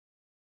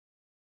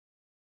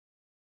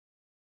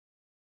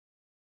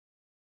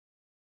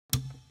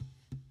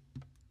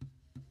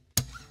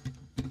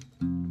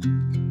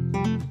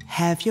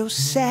Have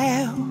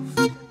yourself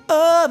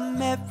a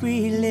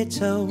merry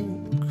little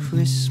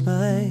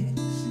Christmas.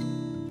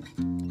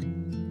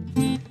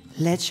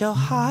 Let your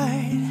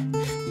heart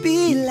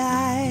be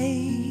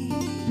light.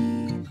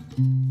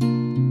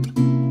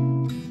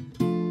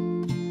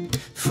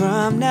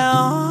 From now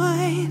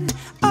on,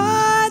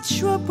 our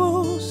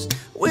troubles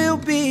will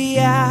be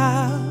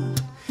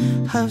out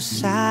of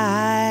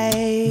sight.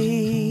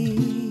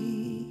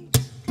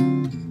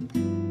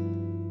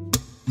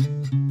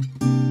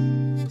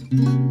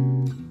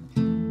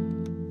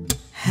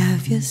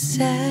 Have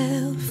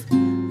yourself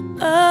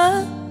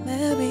a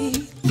merry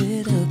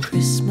little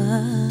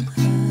Christmas.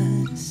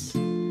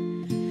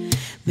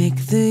 Make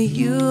the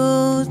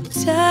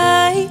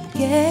Yuletide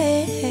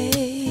gay.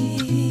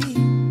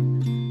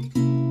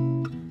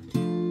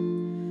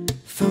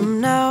 From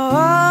now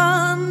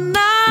on,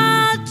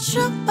 our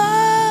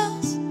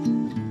troubles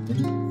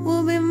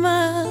will be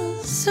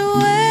miles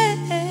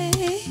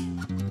away.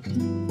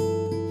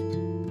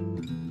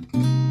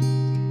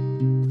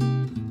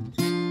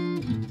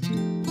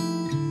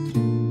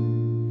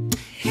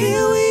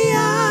 Here we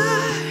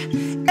are,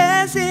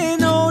 as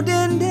in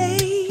olden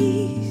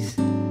days.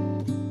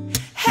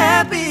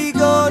 Happy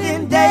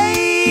golden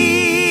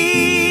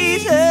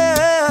days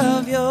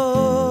of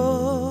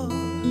yore.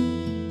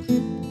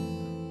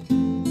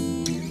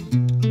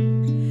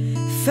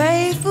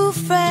 Faithful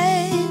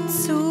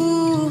friends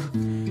who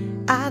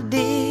are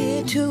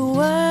dear to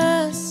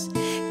us,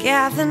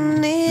 gather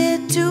near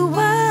to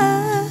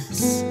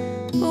us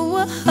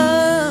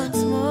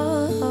once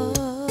more.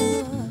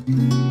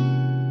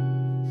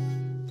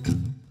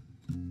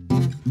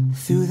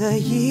 Through the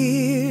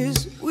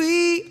years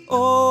we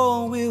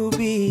all will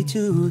be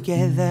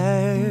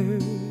together,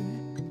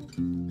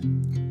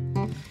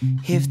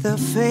 if the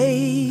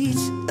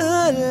fates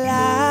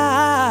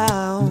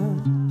allow.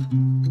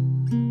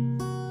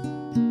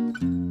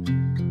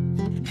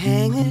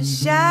 Hang a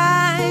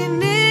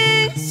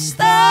shining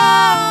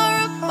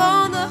star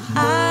upon the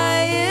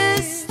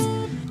highest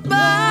bough,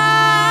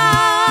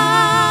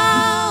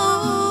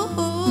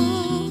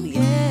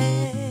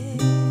 yeah.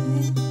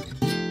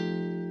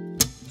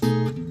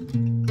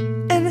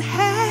 And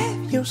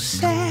have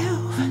yourself